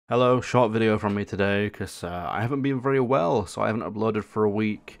Hello, short video from me today because I haven't been very well, so I haven't uploaded for a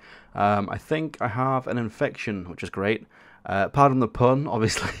week. I think I have an infection, which is great. Pardon the pun,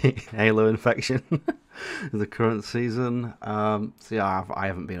 obviously, Halo infection, the current season. So yeah, I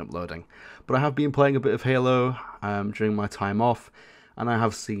haven't been uploading. But I have been playing a bit of Halo during my time off, and I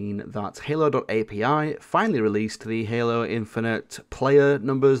have seen that Halo.api finally released the Halo Infinite player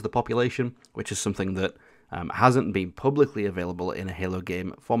numbers, the population, which is something that hasn't been publicly available in a Halo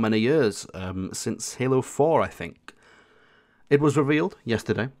game for many years, since Halo 4, I think. It was revealed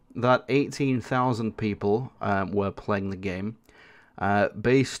yesterday that 18,000 people were playing the game,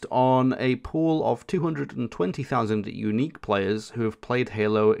 based on a pool of 220,000 unique players who have played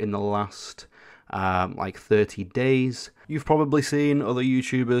Halo in the last 30 days. You've probably seen other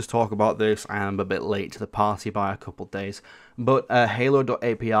YouTubers talk about this. I am a bit late to the party by a couple days, but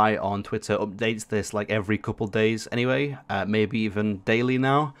Halo.api on Twitter updates this like every couple days anyway, maybe even daily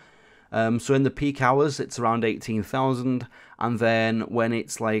now. So in the peak hours it's around 18,000, and then when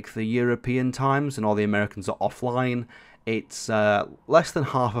it's like the European times and all the Americans are offline, it's less than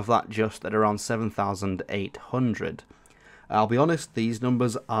half of that, just at around 7,800. I'll be honest, these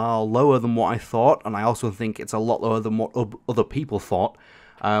numbers are lower than what I thought, and I also think it's a lot lower than what other people thought.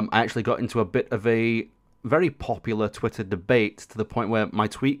 I actually got into a bit of a very popular Twitter debate to the point where my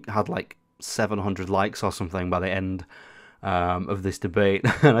tweet had like 700 likes or something by the end of this debate,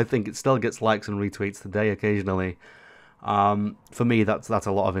 and I think it still gets likes and retweets today occasionally. For me, that's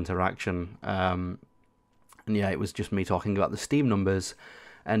a lot of interaction. And yeah, it was just me talking about the Steam numbers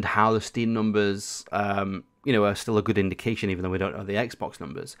and how the Steam numbers are still a good indication, even though we don't know the Xbox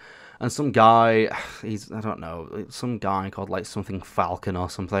numbers. And some guy, I don't know, some guy called like something Falcon or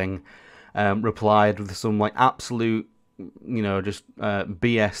something, replied with some like absolute, just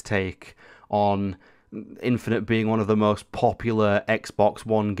BS take on Infinite being one of the most popular Xbox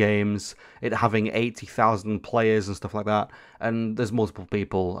One games, it having 80,000 players and stuff like that. And there's multiple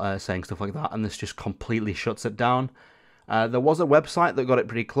people saying stuff like that, and this just completely shuts it down. There was a website that got it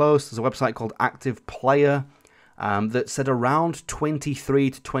pretty close. There's a website called Active Player that said around 23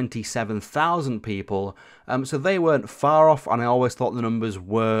 to 27,000 people. So they weren't far off, and I always thought the numbers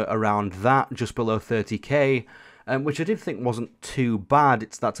were around that, just below 30k, which I did think wasn't too bad.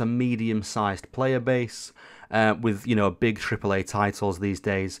 That's a medium-sized player base, with big AAA titles these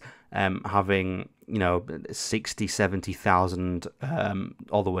days having 60, 70,000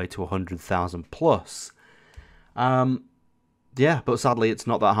 all the way to 100,000 plus. Yeah, but sadly it's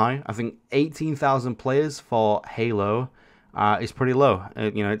not that high. I think 18,000 players for Halo is pretty low.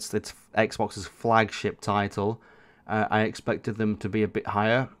 It's Xbox's flagship title. I expected them to be a bit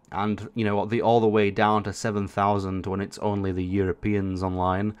higher, and all the way down to 7,000 when it's only the Europeans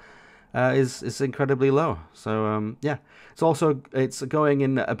online is incredibly low. So yeah, it's going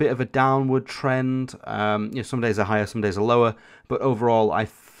in a bit of a downward trend. Some days are higher, some days are lower, but overall I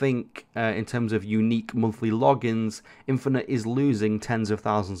think in terms of unique monthly logins, Infinite is losing tens of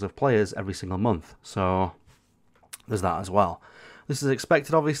thousands of players every single month. So there's that as well. This is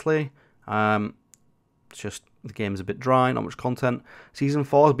expected, obviously. It's just the game's a bit dry, not much content. Season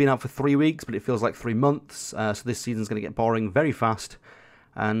 4 has been out for 3 weeks, but it feels like 3 months. So this season's going to get boring very fast,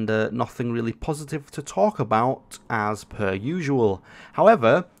 and nothing really positive to talk about as per usual.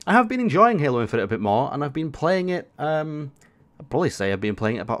 However, I have been enjoying Halo Infinite a bit more, and I've been playing it, I'd probably say I've been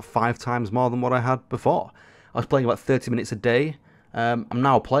playing it about 5 times more than what I had before. I was playing about 30 minutes a day. I'm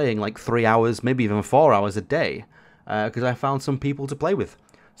now playing like 3 hours, maybe even 4 hours a day, because I found some people to play with.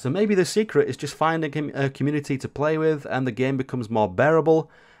 So maybe the secret is just finding a community to play with, and the game becomes more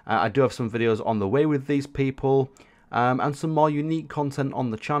bearable. I do have some videos on the way with these people, and some more unique content on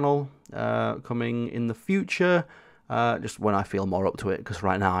the channel coming in the future, just when I feel more up to it, because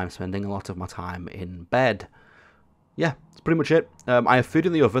right now I'm spending a lot of my time in bed. Yeah, that's pretty much it. I have food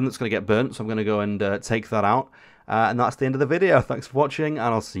in the oven that's going to get burnt, so I'm going to go and take that out. And that's the end of the video. Thanks for watching,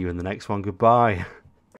 and I'll see you in the next one. Goodbye.